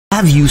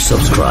Have you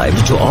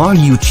subscribed to our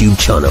YouTube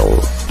channel?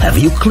 Have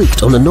you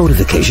clicked on the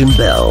notification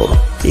bell?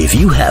 If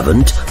you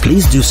haven't,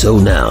 please do so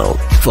now.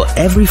 For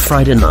every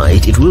Friday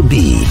night, it will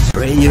be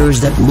Prayers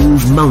That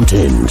Move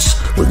Mountains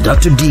with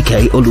Dr.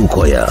 DK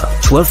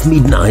Olukoya, 12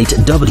 midnight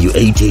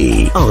WAT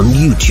on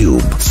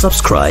YouTube.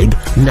 Subscribe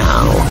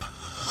now.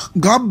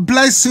 God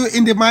bless you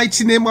in the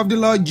mighty name of the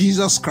Lord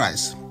Jesus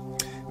Christ.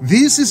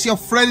 This is your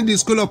friend in the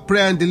School of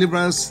Prayer and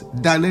Deliverance,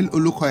 Daniel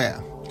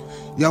Olukoya.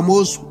 You are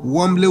most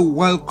warmly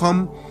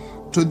welcome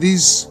to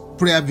this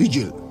prayer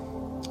vigil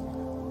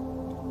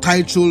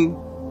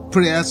titled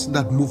Prayers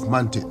That Move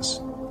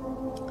Mountains.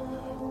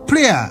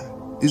 Prayer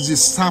is the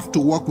staff to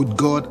walk with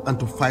God and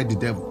to fight the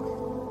devil.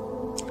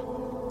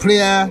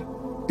 Prayer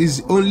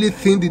is the only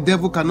thing the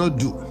devil cannot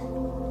do.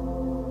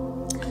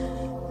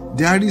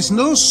 There is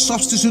no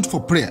substitute for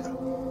prayer.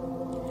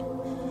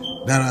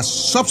 There are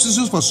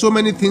substitutes for so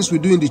many things we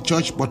do in the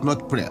church, but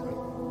not prayer.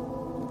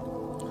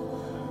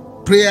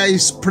 Prayer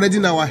is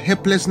spreading our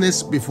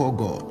helplessness before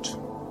God.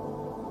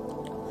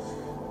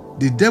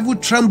 The devil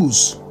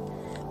trembles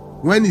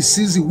when he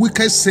sees the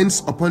wicked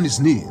saints upon his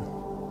knee.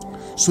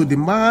 So the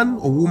man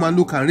or woman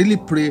who can really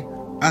pray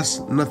has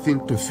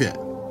nothing to fear.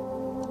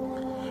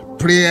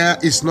 Prayer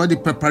is not the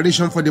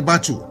preparation for the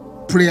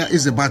battle. Prayer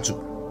is the battle.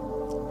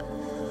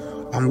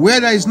 And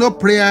where there is no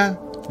prayer,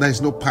 there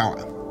is no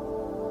power.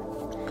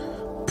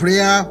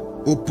 Prayer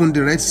opened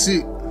the Red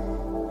Sea.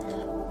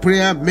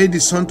 Prayer made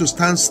the sun to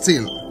stand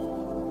still.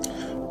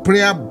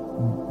 Prayer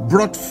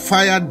brought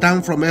fire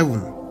down from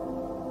heaven.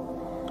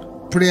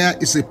 Prayer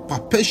is a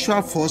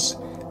perpetual force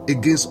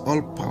against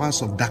all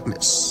powers of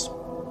darkness.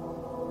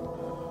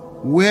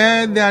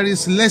 Where there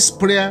is less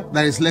prayer,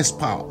 there is less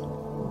power.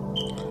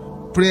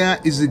 Prayer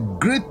is the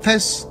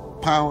greatest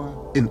power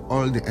in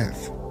all the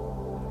earth.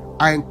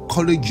 I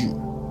encourage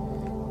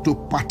you to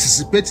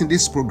participate in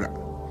this program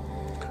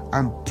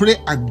and pray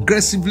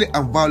aggressively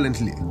and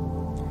violently.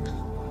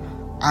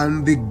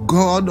 And the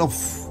God of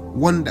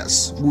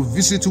wonders will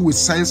visit you with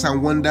signs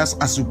and wonders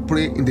as you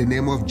pray in the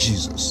name of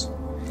Jesus.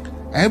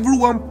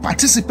 Everyone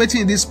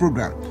participating in this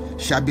program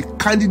shall be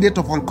candidate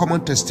of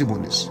uncommon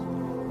testimonies.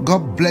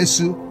 God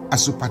bless you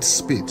as you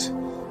participate.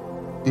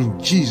 In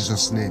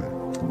Jesus' name,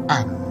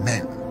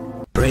 amen.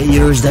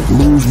 Prayers that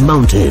move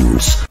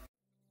mountains.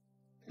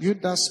 You,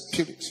 that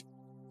spirit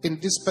in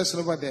this person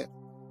over there,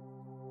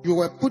 you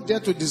were put there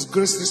to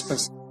disgrace this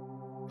person.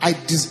 I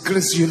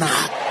disgrace you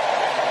now.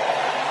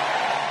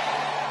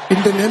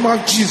 In the name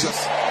of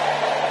Jesus.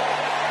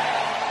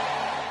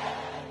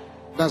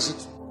 That's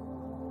it.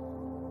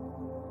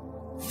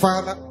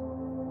 Father,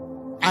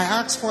 I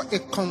ask for a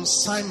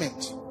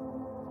consignment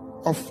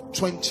of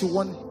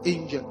 21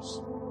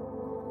 angels.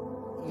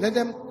 Let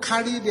them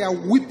carry their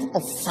whip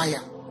of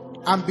fire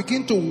and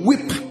begin to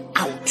whip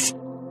out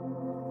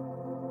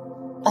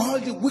all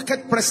the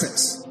wicked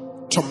presence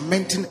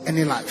tormenting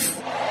any life.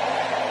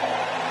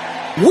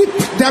 Whip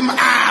them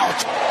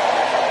out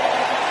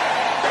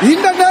in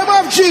the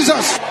name of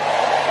Jesus.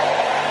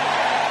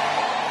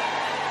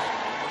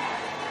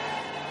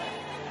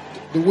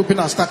 The whipping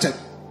has started.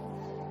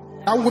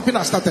 That whipping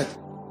has started.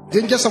 The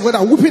angels of God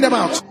are whipping them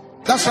out.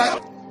 That's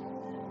right.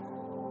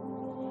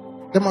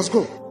 They must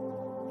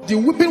go. The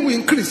whipping will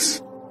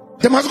increase.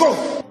 They must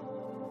go.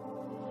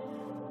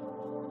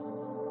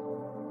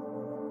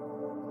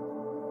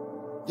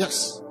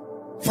 Yes.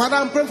 Father,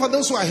 I'm praying for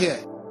those who are here.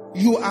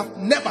 You have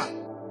never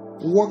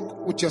worked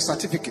with your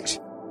certificate.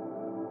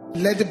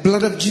 Let the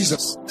blood of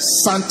Jesus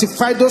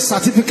sanctify those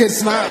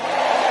certificates now.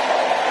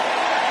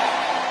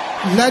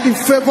 Let the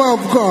favor of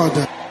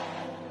God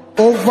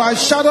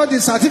overshadow the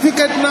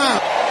certificate now.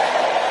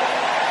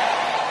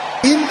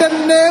 In the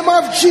name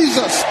of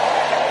Jesus.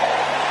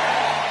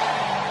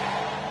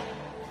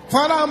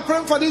 Father, I'm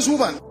praying for this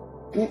woman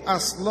who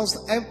has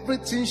lost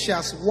everything she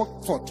has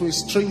worked for to a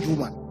strange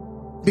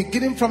woman.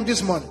 Beginning from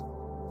this morning,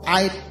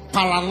 I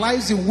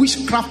paralyze the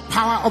witchcraft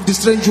power of the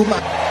strange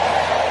woman.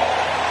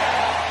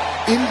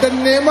 In the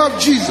name of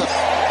Jesus.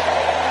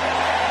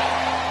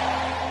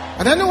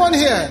 And anyone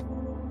here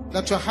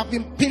that you're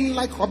having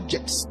pin-like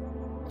objects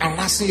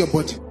harassing your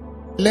body,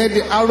 let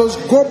the arrows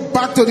go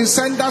back to the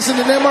senders in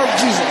the name of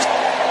Jesus.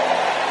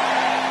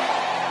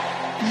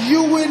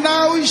 You will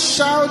now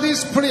shout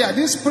this prayer.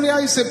 This prayer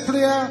is a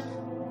prayer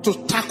to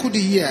tackle the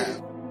year.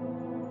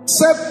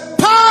 Say,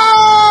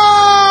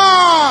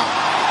 power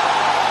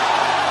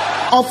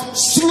of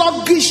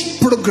sluggish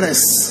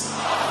progress.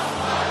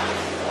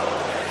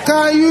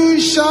 Can you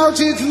shout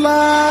it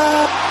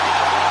loud?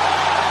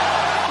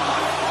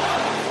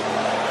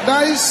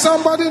 There is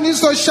somebody who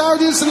needs to shout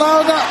this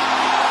louder.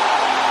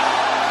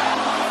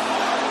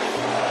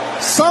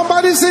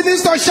 Somebody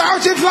needs to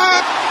shout it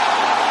loud.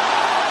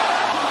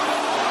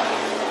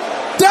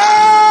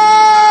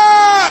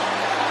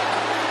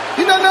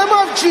 In the name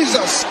of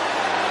Jesus.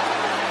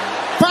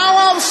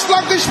 Power of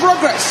sluggish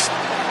progress.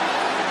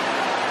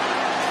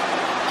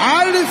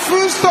 I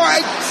refuse to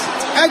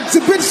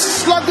exhibit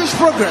sluggish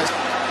progress.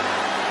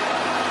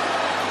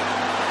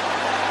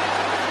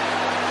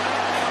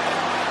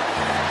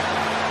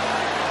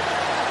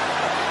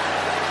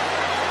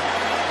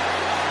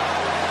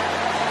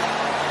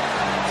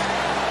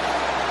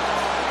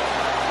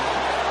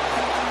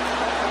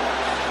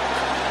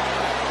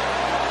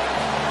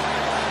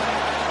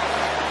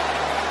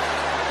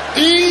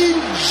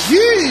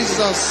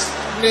 Jesus'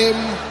 name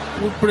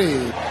we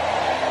pray.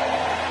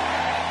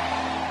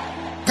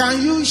 Can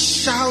you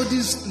shout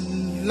this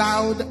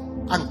loud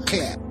and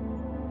clear?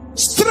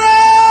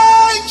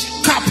 Strange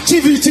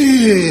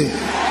captivity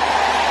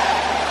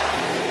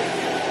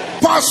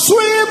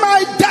pursuing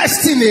my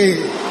destiny,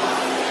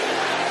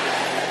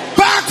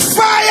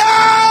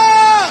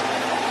 backfire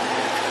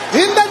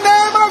in the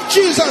name of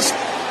Jesus.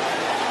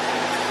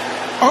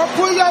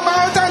 Open your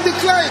mouth and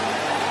declare.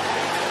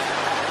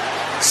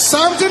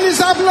 Something is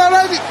happening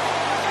already.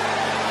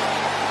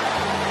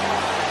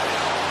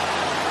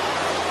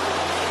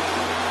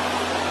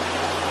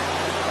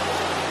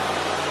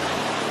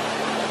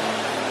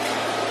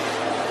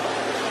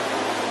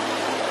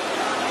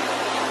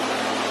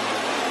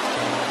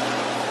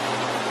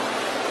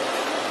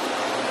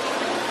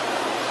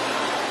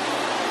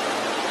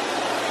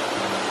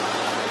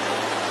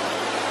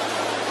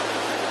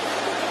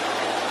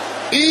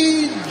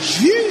 In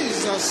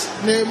Jesus'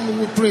 name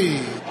we pray.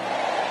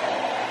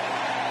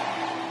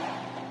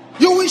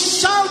 You will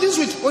shout this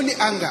with only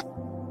anger.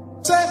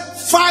 Say,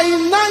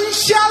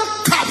 financial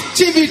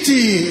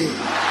captivity.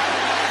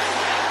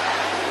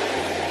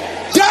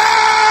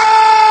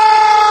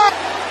 Die!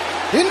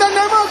 In the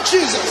name of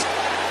Jesus.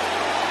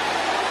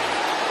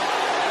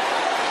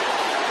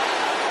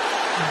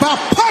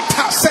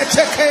 Bapata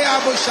seteke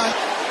abushan.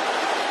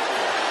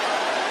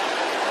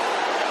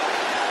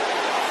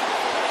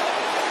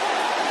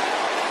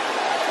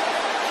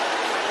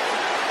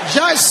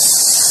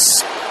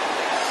 Yes.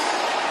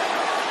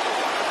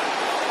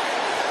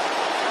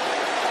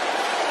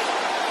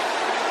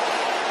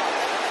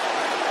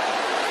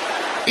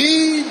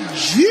 In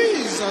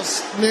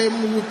Jesus'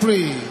 name we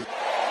pray.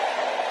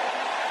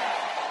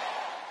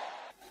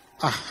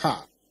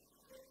 Aha.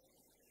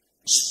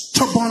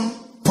 Stubborn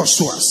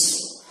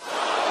pursuers.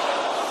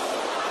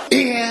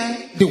 Hear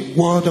the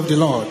word of the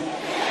Lord.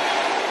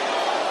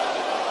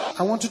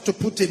 I want you to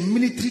put a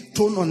military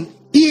tone on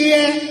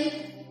hear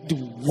the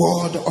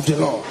word of the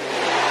Lord.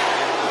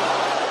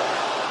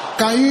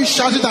 Can you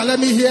shout it and let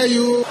me hear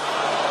you?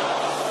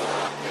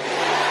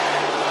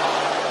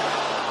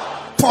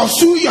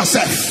 Pursue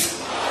yourself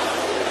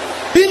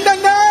in the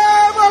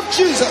name of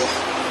Jesus.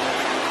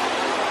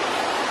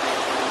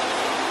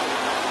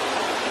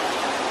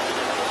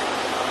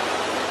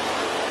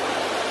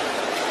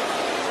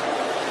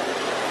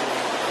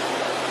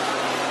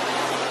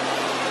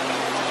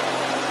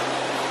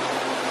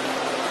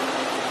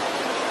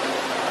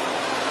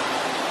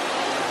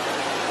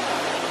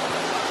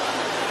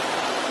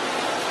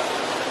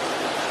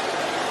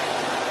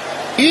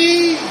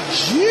 In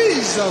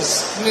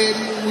Jesus'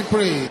 name we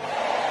pray.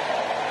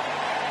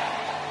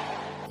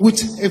 With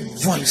a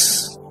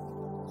voice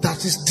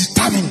that is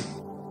determined.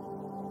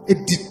 A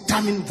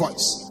determined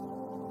voice.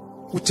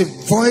 With a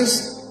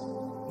voice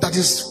that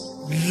is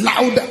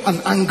loud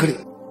and angry.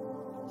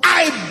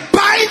 I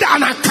bind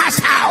and I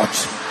cast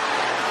out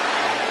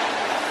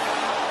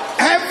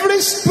every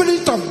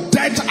spirit of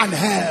death and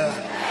hell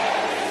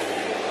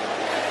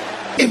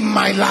in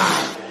my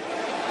life.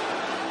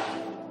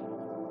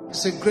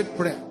 It's a great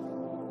prayer.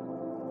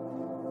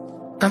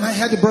 Can I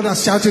hear the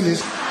brothers shouting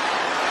this?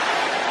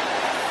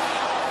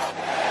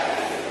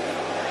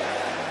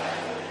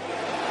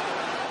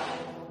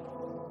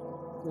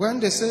 When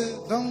they say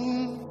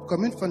don't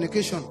commit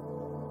fornication,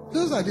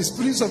 those are the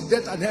spirits of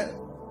death and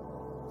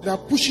hell. They are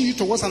pushing you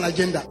towards an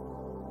agenda.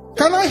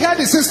 Can I hear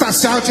the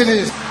sisters shouting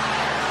this?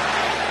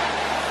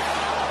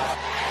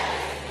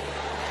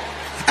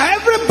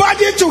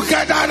 Everybody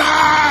together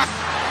now.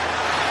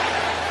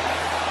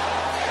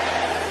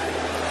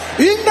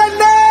 In the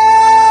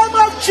name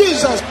of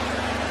Jesus.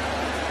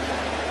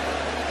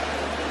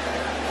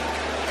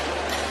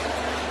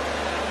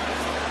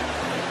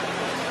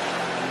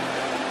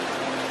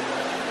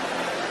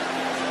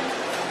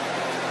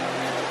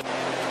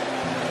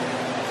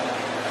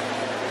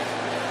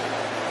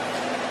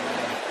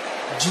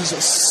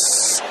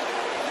 Jesus.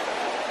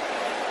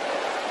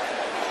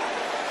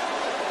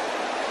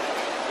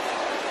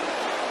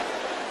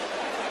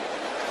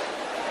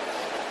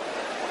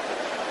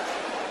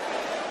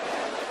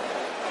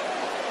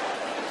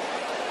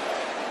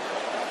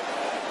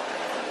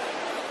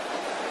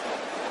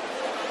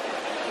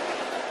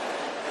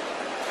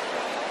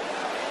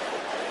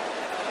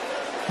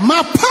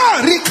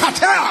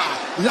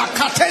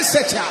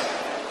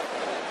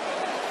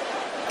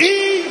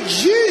 In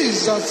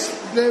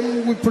Jesus'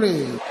 name we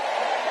pray.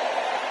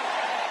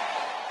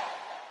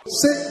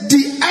 Say,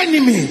 the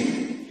enemy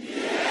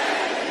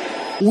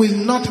will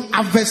not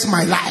harvest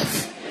my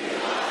life.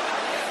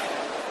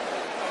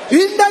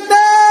 In the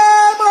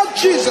name of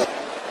Jesus.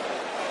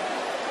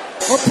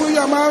 Open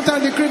your mouth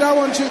and decree that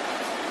one too.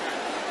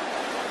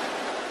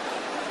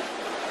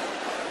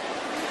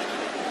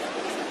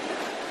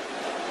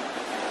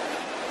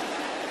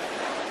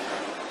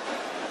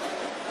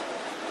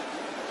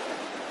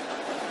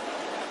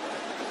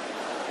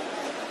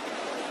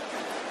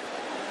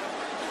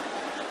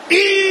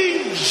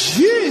 In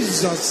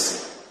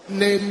Jesus'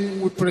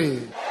 name we pray.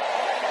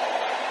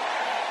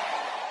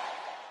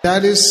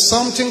 There is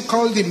something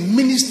called the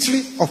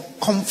ministry of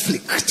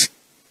conflict.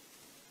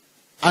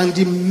 And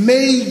the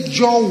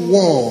major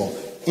war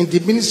in the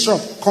ministry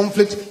of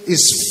conflict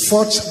is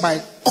fought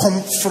by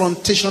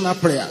confrontational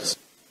prayers.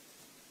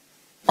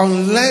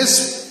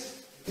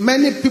 Unless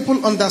many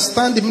people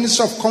understand the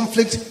ministry of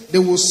conflict, they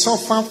will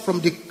suffer from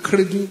the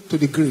cradle to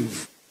the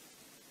grave.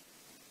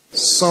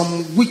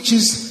 Some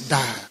witches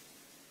die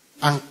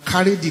and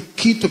carry the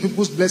key to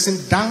people's blessing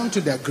down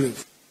to their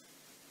grave.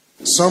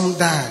 Some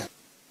die,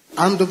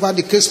 hand over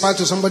the case file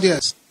to somebody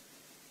else.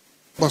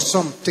 But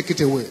some take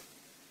it away.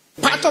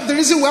 Part of the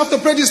reason we have to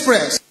pray these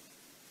prayers,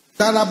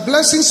 there are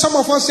blessings some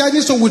of us here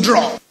need to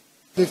withdraw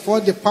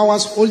before the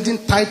powers holding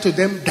tight to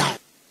them die.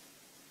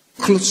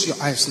 Close your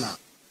eyes now.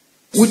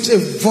 With a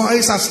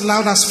voice as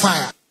loud as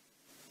fire,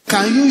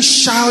 can you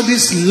shout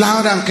this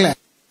loud and clear?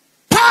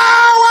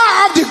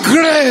 Power of the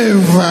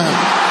grave,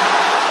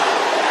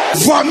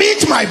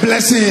 vomit my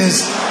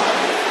blessings.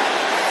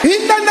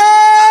 In the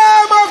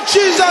name of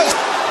Jesus,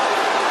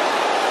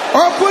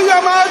 open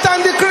your mouth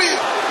and decree.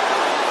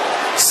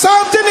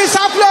 Something is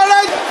happening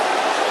already.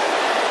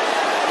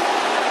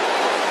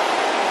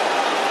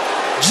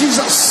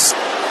 Jesus.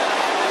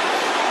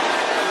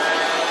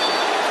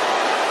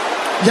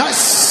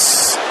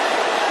 Yes.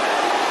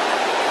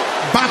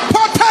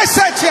 Bapota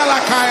setiala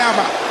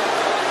kayaba.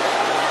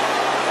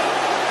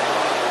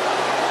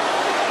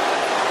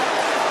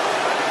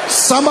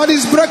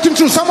 Somebody's breaking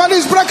through.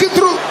 Somebody's breaking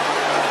through.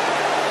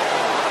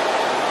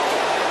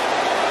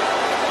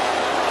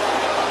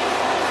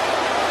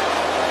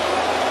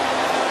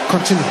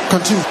 Continue.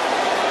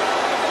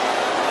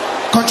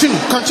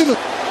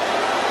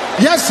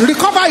 Yes,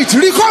 recover it.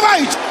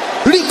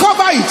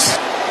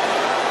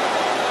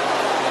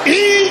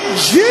 In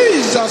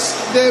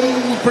Jesus'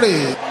 name we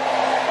pray.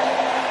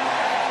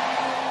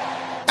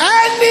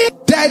 Any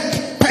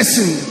dead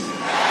person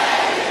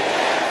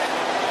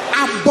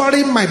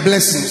abhorring my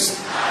blessings,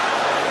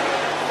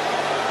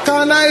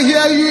 can I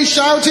hear you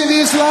shouting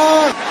this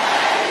loud?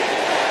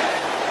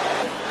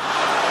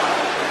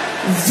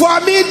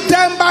 Vomit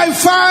them by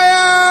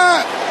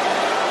fire.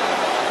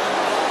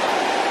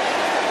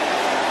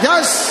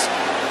 Yes.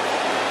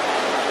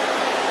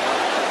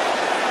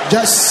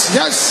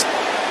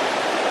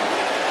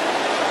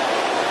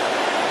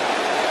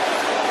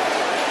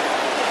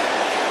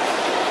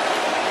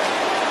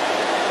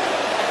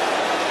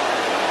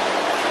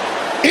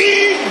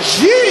 In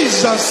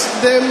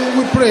Jesus' name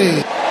we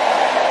pray.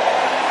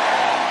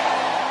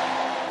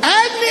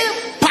 Any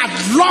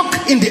padlock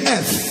in the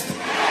earth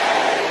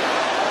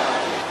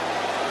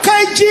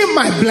caging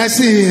my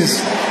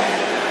blessings,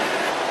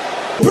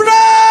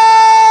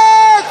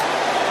 break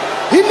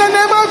in the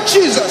name of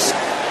Jesus.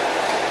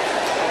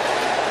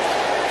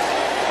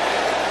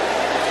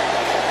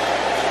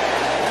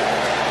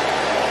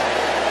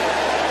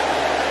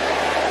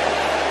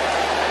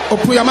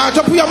 Open your mouth.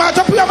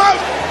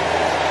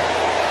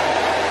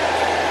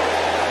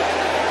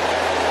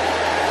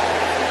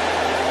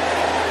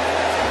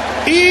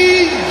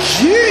 In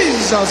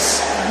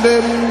Jesus'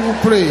 name we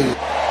pray.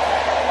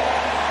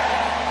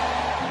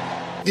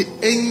 The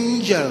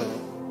angel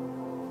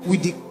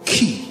with the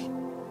key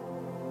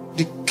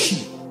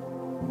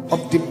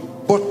of the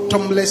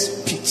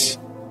bottomless pit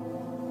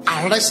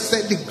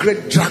arrested the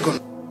great dragon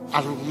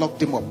and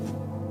locked him up.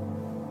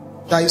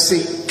 There is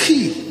a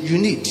key you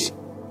need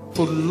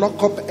to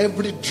lock up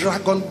every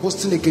dragon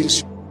boasting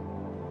against you.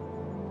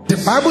 The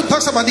Bible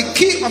talks about the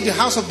key of the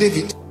house of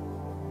David.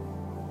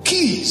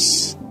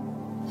 Keys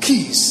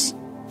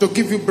to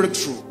give you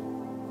breakthrough.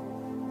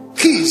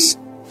 Keys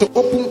to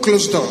open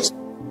closed doors.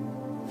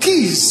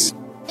 Keys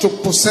to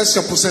possess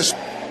your possession.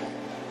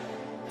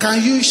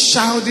 Can you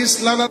shout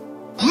this louder?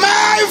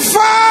 My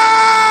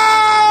Father,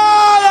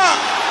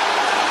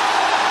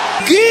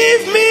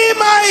 give me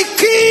my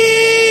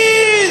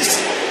keys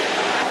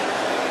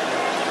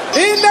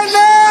in the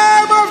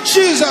name of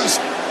Jesus.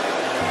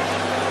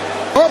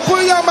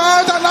 Open your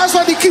mouth and ask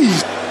for the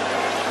keys.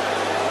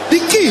 The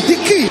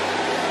key.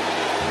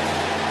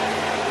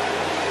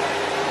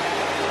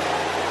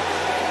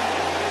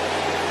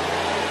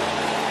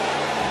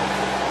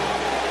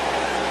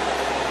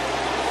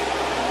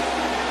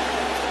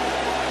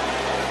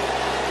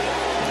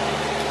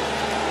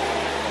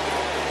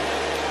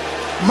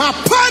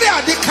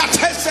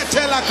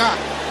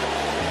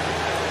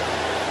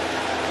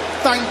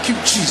 Thank you,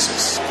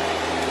 Jesus.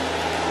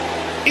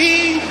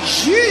 In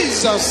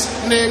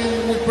Jesus'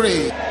 name we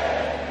pray.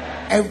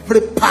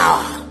 Every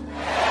power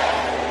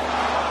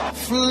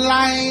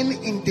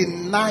flying in the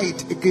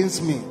night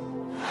against me,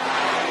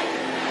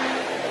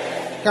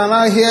 can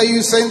I hear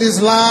you saying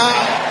this loud?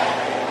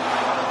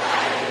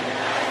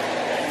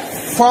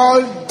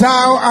 Fall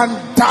down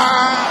and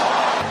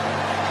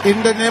die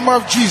in the name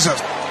of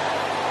Jesus.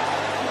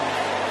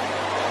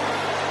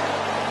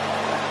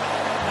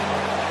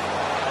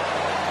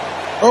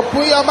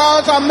 Open your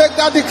mouth and make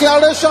that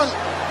declaration.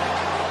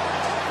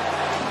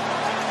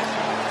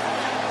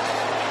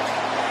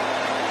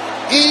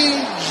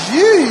 In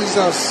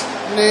Jesus'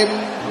 name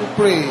we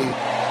pray.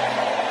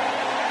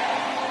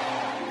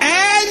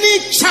 Any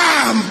child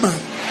arm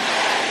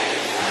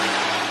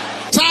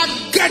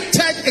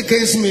targeted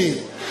against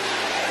me,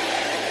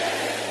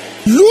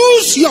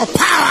 lose your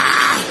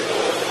power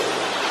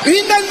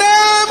in the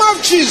name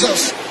of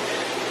Jesus.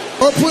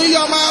 Open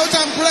your mouth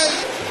and pray.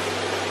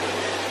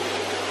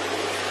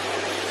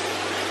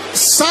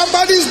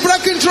 Somebody's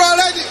breaking through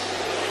already.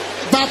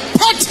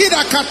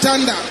 Bapatida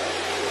katanda.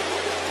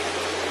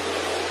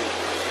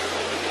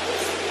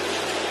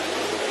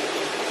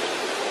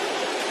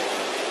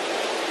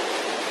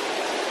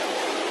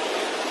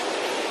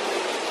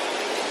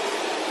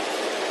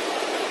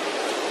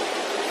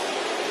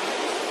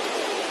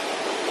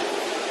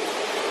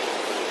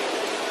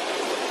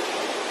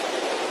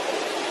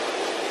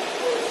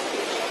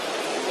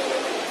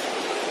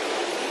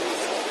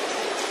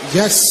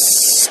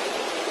 Yes.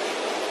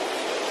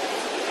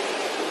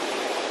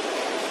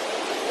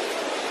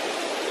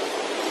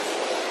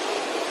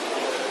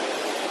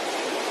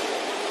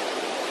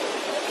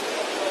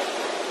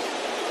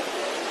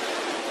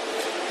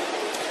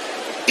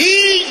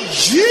 In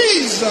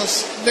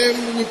Jesus'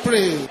 name we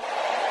pray.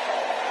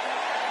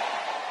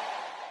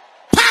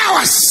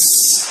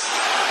 Powers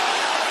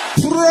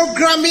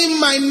programming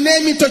my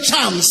name into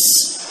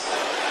charms.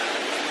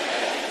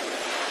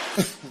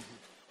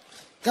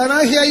 Can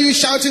I hear you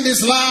shouting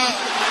this loud?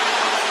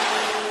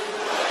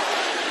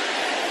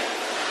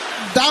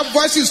 That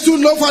voice is too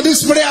low for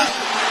this prayer.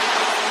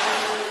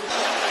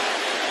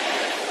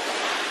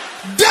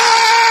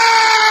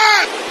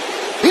 Die!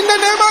 In the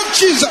name of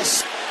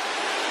Jesus.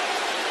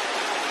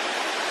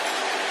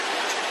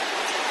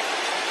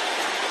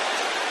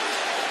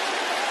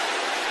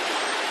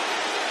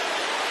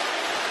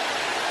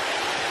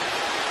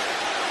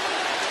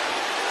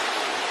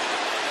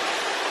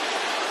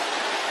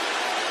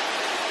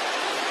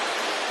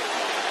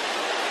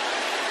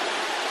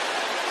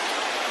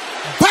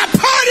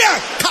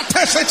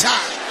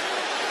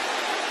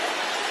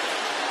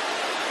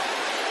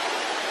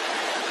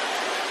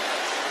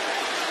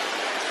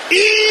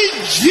 In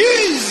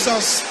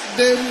Jesus'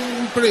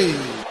 name we pray.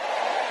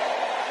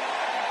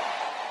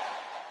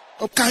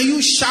 Oh, can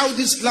you shout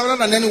this louder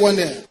than anyone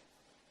there?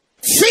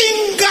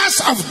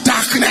 Fingers of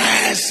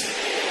darkness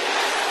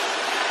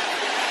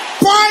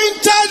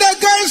pointed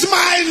against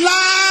my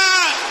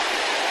life,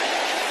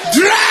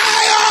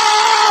 dry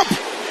up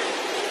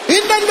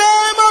in the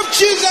name of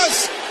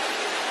Jesus.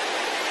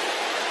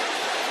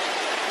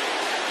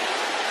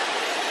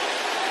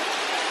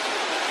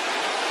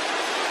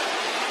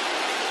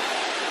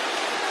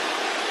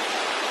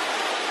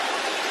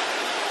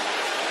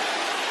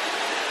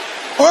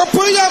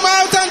 Open your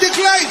mouth and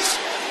declare it.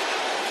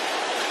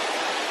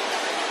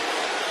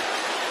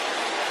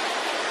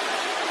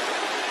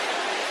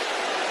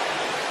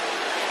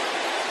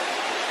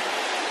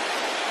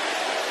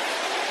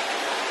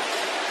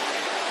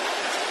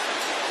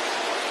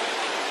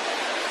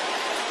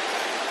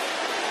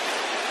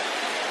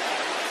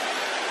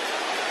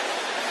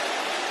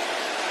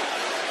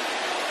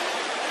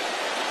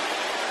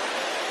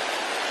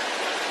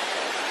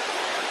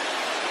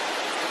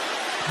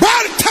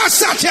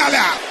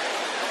 Bartasatiala.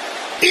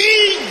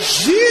 In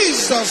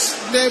Jesus'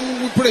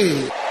 name we pray.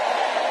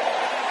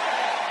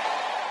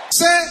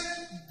 Say,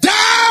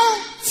 thou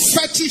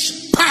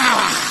fetish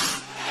power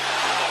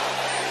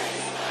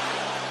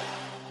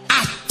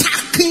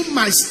attacking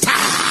my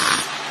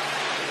star,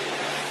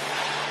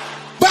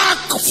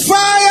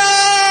 backfire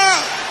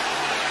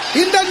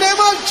in the name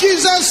of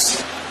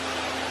Jesus.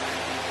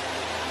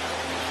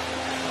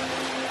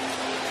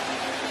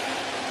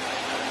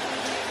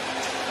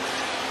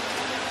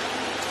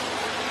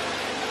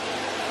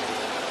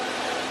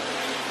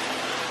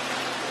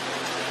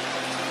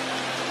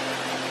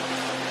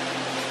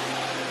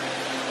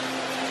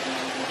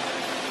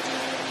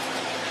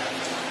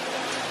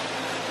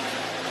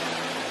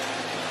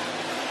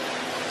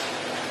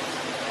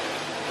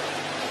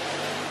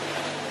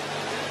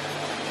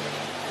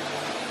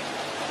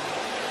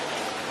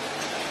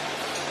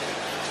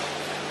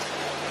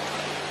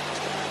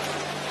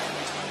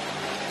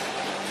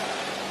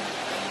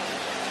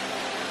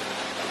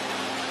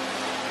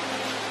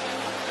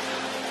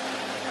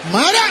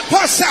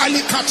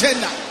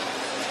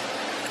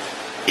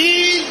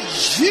 In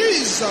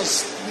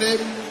Jesus'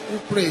 name we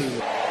pray.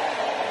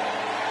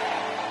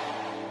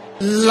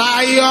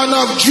 Lion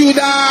of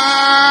Judah,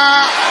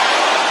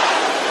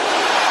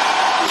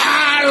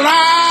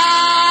 arise!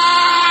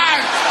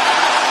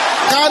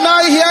 Can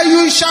I hear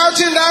you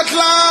shouting that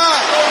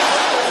loud?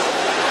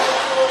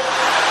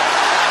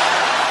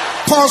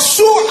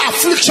 Pursue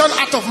affliction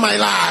out of my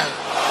life.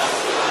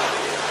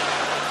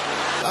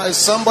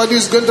 Somebody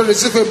is going to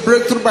receive a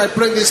breakthrough by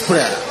praying this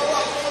prayer.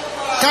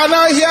 Can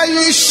I hear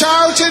you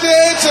shouting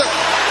it?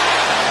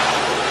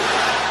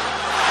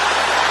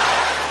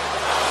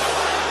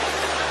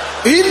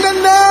 In the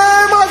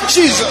name of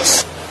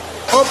Jesus.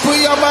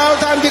 Open your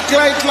mouth and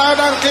declare it loud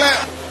and clear.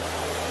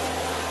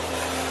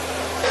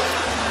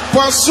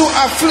 Pursue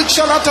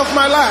affliction out of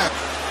my life.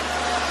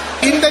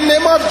 In the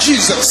name of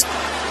Jesus.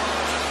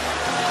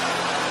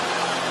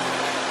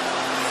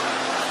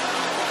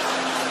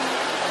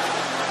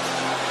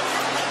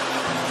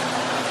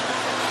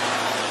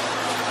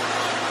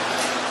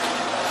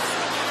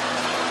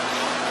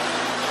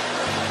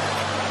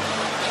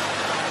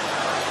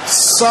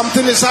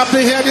 Something is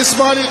happening here this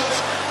morning.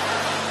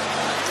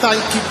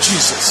 Thank you,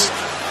 Jesus.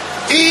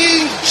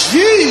 In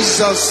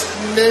Jesus'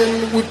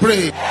 name we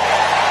pray.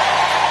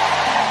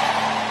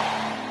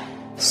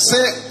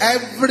 Say,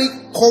 every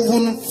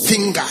coven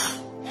finger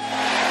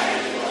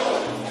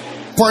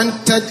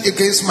pointed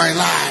against my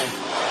life,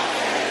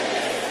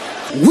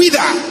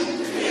 wither.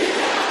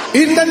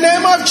 In the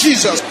name of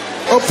Jesus.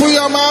 Open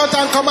your mouth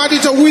and command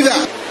it to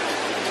wither.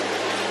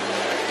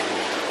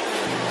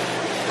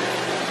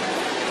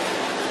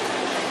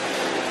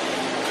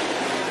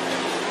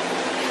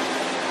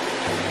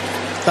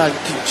 Thank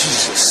you,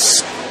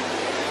 Jesus.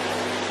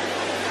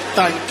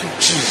 Thank you,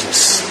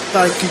 Jesus.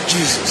 Thank you,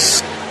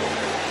 Jesus.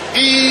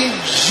 In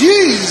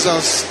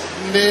Jesus'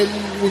 name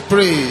we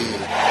pray.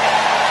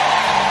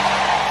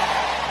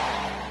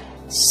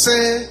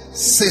 Say,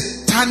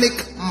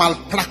 satanic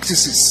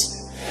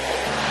malpractices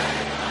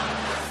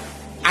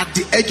at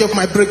the edge of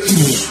my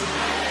breakthrough,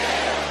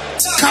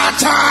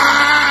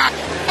 scatter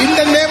in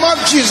the name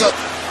of Jesus.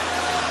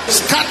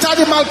 Scatter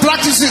the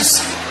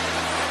malpractices.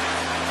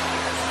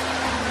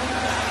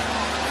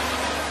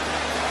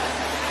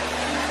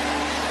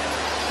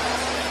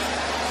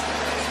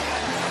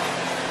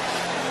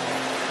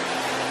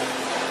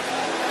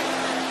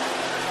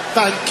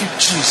 Thank you,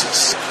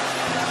 Jesus.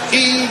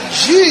 In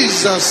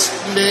Jesus'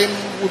 name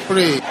we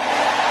pray.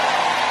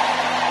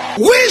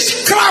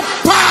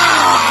 Witchcraft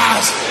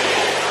powers.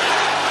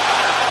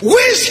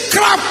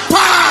 Witchcraft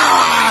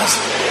powers.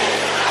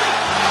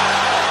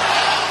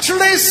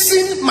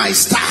 Tracing my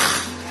star.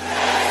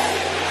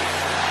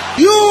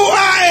 You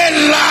are a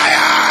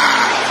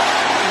liar.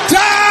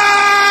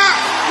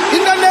 Die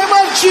in the name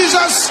of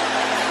Jesus.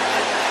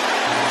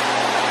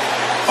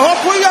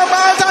 Open your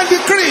mouth and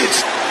decree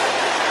it.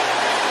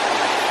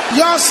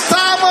 Your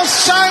star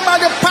must shine by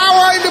the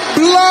power in the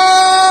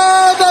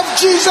blood of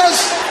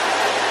Jesus.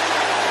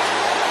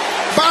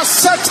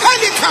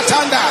 Basatani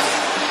katanda.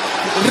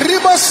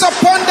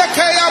 Ribosaponda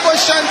kayabo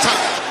shanta.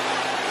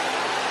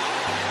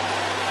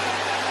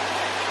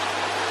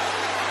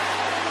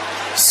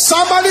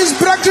 Somebody is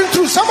breaking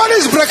through. Somebody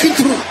is breaking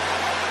through.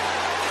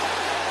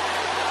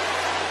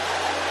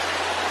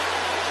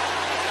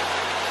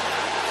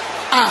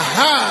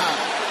 Aha.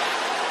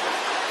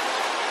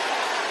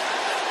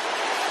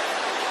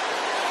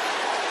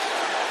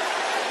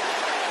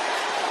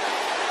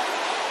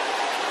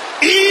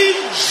 In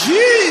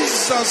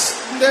Jesus'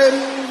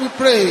 name we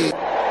pray.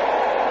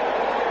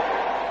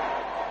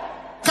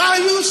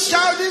 Can you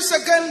shout this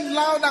again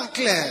loud and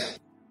clear?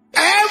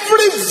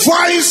 Every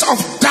voice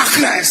of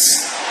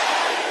darkness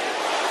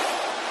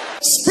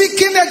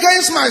speaking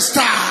against my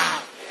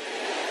star,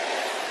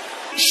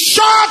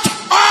 shut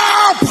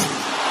up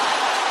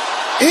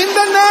in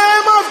the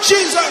name of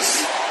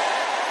Jesus.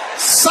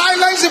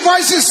 Silence the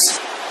voices.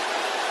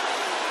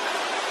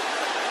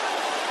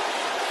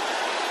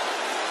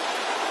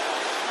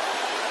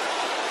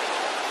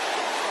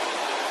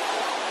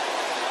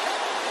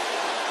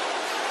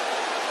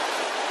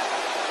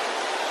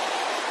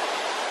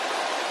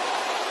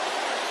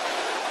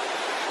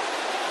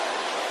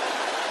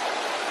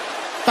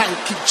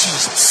 Thank you,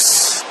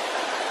 Jesus.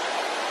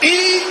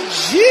 In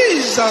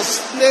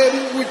Jesus'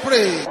 name we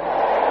pray.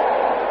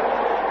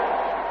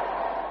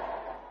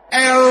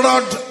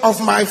 Herod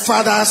of my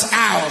father's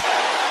house,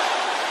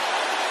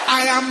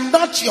 I am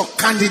not your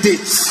candidate.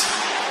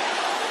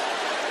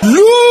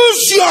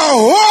 Lose your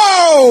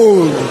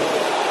hold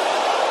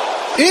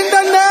in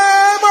the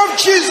name of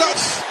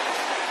Jesus.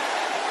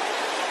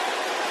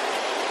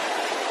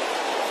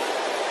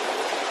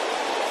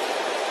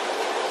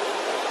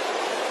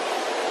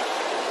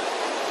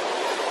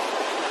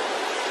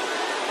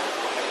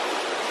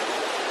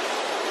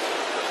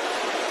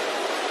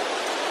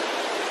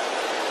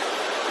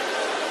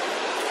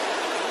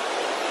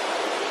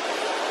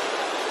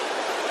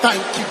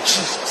 Thank you,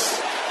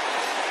 Jesus.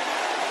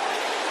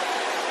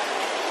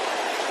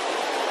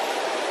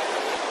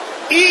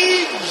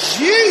 In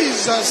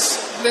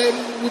Jesus'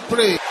 name we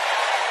pray.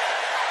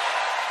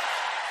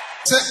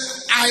 Say,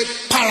 I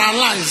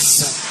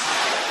paralyze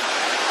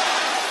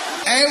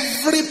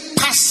every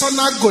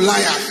personal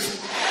Goliath.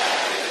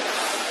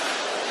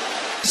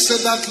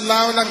 Say that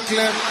loud and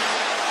clear.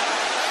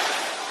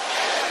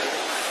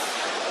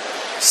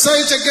 Say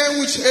it again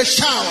with a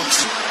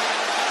shout.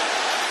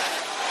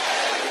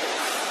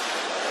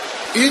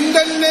 In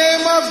the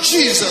name of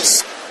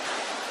Jesus,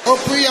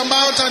 open your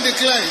mouth and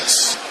declare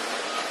it.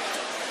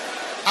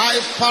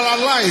 I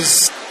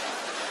paralyze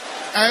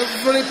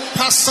every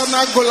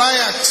personal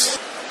Goliath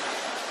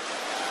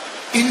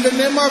in the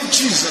name of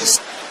Jesus.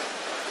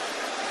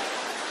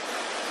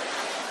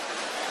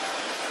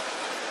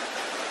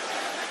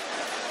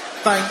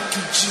 Thank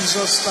you,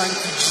 Jesus. Thank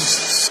you,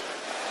 Jesus.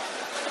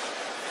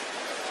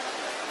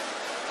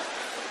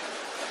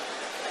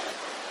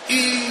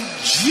 In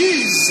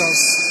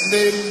Jesus'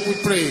 name we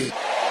pray.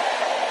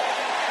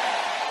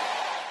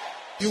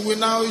 You will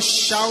now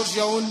shout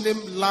your own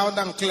name loud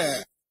and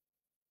clear.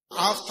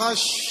 After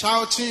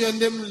shouting your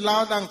name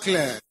loud and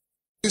clear,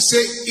 you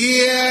say,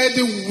 hear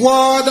the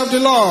word of the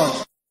Lord.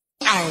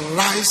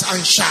 arise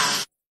and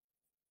shine.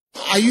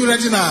 Are you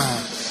ready now?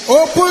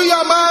 Open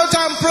your mouth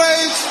and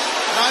pray it.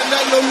 And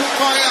then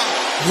Olukoya,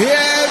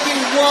 hear the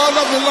word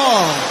of the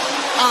Lord.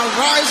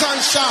 Arise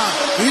and shine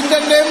in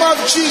the name of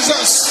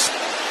Jesus.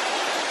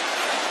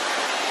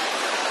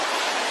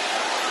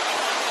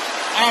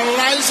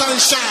 Arise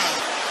and shine.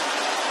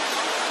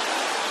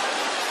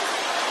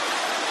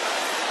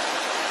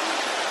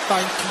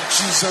 Thank you,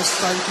 Jesus.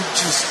 Thank you,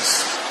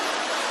 Jesus.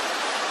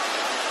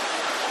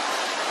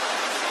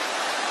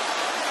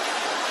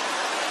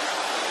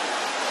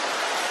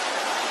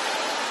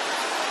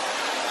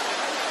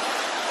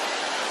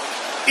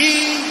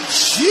 In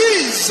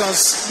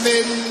Jesus'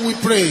 name we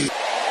pray.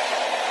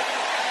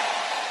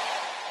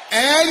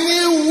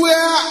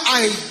 Anywhere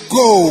I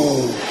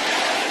go,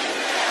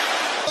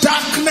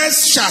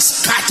 darkness shall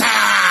scatter.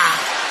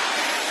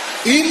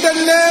 In the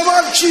name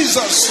of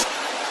Jesus.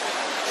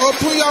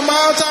 Open your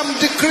mouth and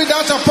decree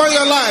that upon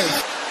your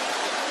life.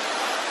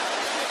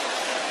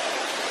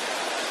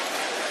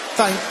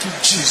 Thank you,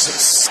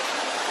 Jesus.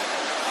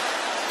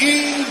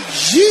 In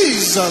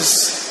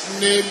Jesus'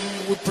 name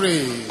we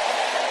pray.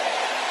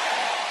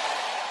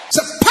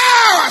 The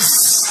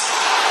powers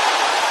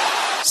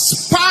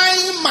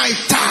spying my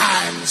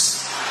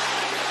times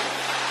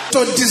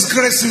to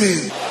disgrace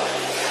me.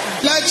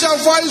 Let your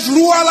voice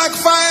roar like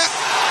fire.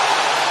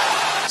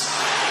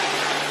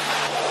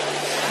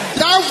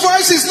 That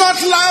voice is not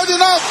loud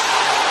enough.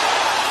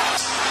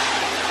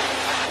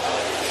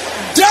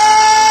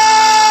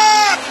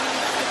 Die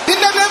in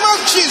the name of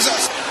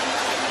Jesus.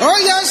 Oh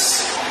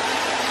yes.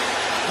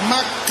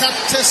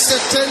 Makate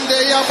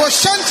setende yabo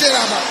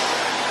shantiraba.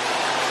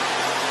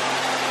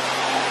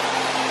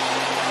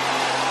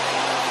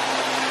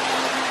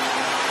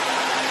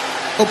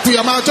 Open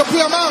your mouth, open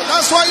your mouth.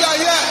 That's why you are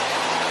here.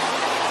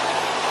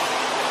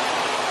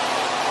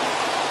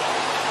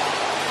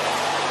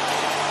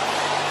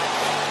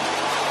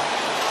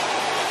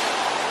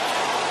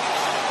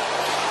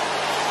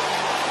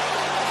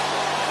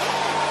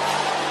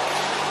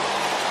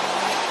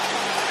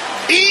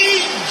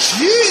 In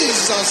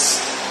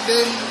Jesus'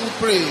 name we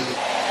pray.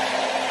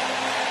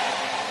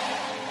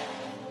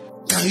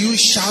 Can you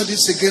shout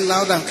this again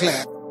loud and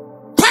clear?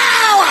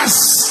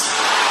 Powers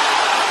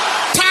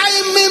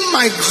timing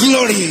my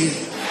glory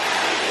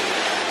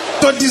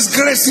to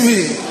disgrace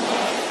me.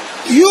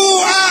 You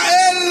are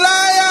a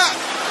liar.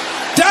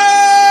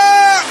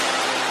 Die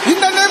in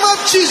the name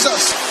of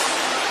Jesus.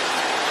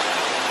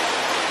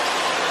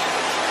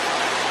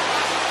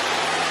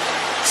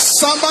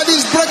 Somebody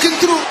is breaking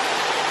through.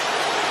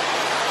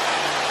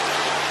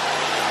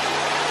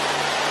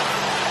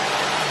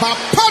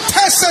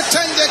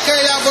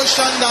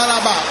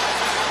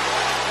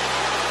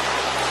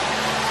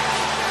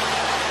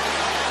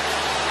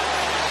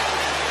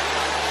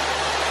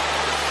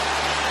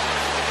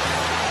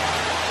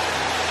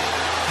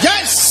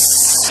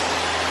 Yes,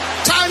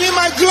 time in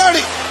my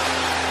glory.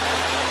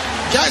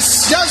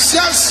 Yes, yes,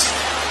 yes.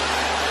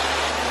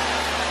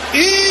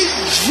 In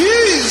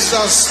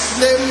Jesus'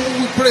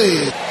 name we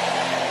pray.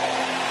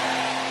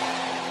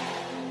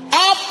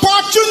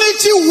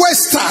 Opportunity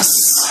wasters,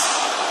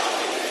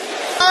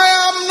 I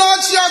am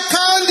not your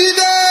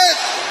candidate.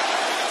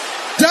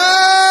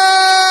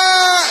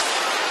 Die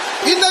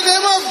in the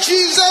name of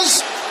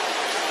Jesus.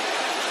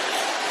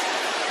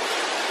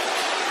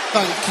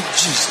 Thank you,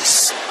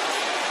 Jesus.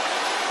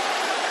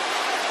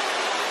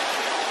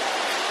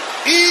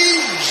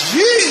 In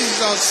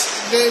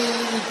Jesus' name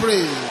we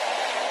pray.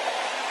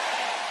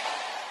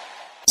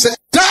 Say,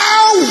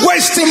 thou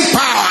wasting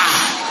power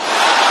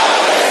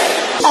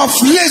of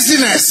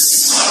laziness,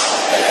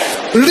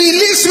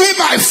 release me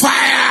by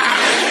fire.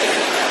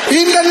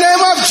 In the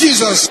name of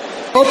Jesus.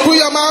 Open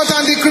your mouth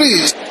and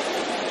decree.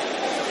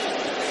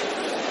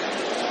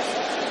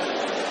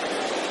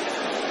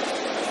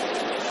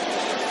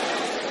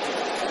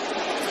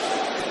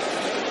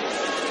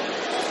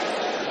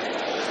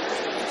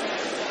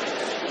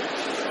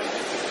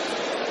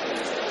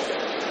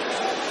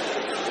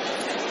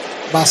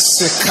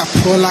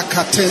 Basekapola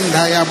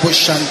katenda ya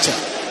boshanta.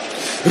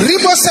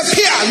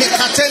 Ribosepia le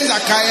katenda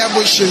kaya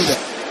boshinda.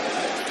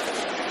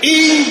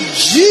 In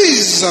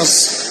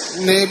Jesus'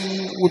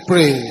 name we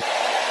pray.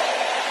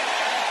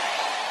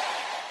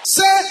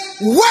 Say,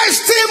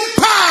 wasting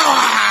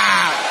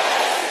power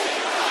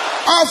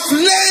of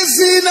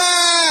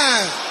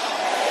laziness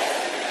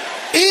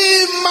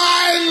in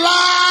my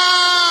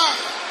life.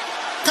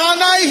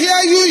 Can I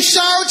hear you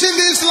shouting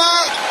this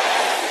loud?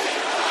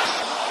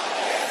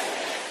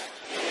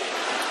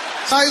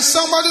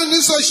 Somebody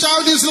needs to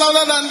shout this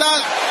louder than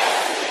that.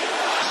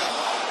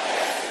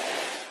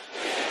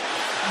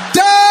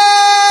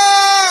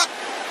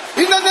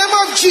 In the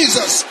name of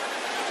Jesus.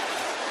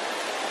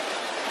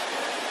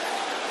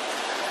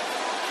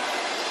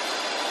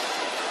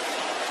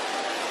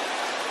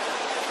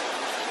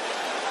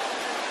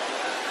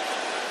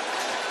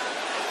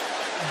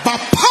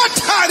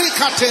 Bapatari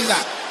katenda.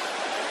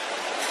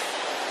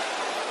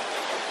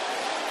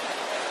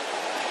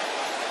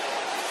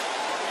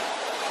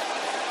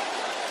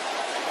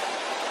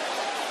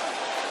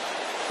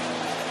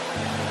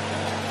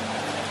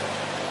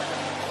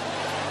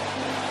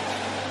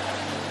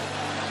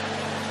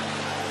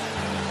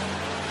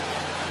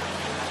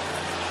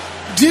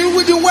 Deal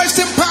with the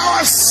wasting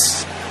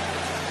powers.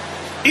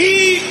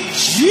 In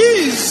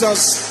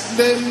Jesus'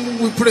 name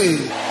we pray.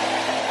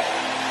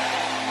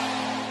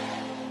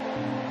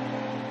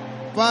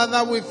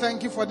 Father, we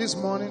thank you for this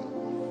morning.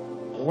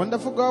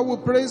 Wonderful God, we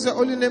praise your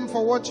holy name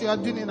for what you are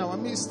doing in our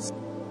midst.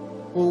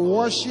 We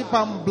worship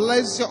and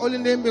bless your holy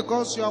name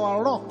because you are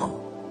our rock.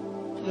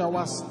 You are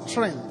our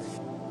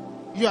strength.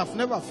 You have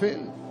never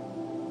failed.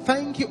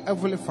 Thank you,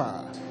 Heavenly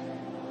Father.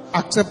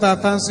 Accept our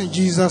thanks in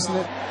Jesus'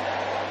 name.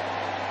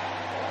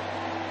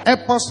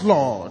 Help us,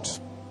 Lord,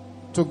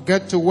 to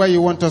get to where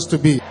you want us to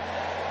be.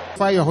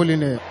 By your holy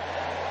name.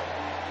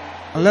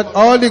 And let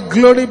all the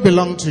glory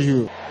belong to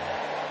you.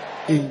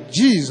 In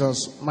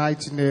Jesus'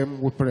 mighty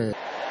name we pray.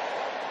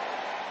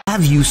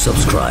 Have you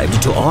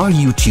subscribed to our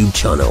YouTube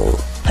channel?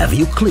 Have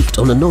you clicked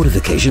on the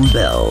notification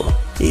bell?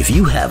 If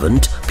you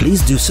haven't,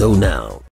 please do so now.